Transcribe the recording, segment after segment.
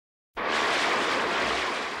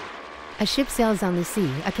A ship sails on the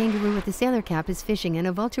sea. A kangaroo with a sailor cap is fishing, and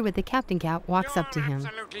a vulture with the captain cap walks up to him.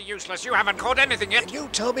 Absolutely useless. You haven't caught anything yet. Can you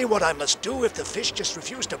tell me what I must do if the fish just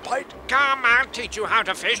refuse to bite? Come, I'll teach you how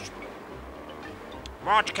to fish.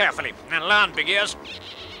 Watch carefully and learn, big ears.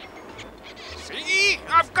 See?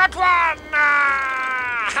 I've got one!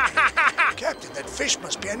 Captain, that fish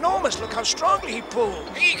must be enormous. Look how strongly he pulls.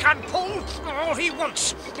 He can pull all he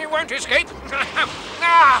wants. He won't escape.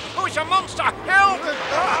 Who's a monster? Help!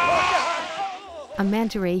 A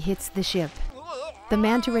manta ray hits the ship. The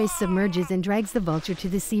manta ray submerges and drags the vulture to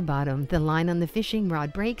the sea bottom. The line on the fishing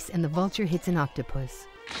rod breaks and the vulture hits an octopus.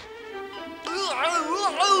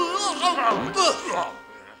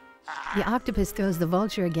 The octopus throws the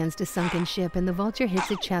vulture against a sunken ship, and the vulture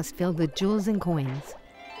hits a chest filled with jewels and coins.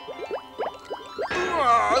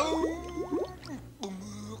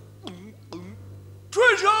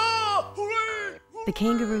 Treasure! Hooray! The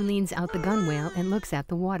kangaroo leans out the gunwale and looks at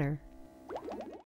the water.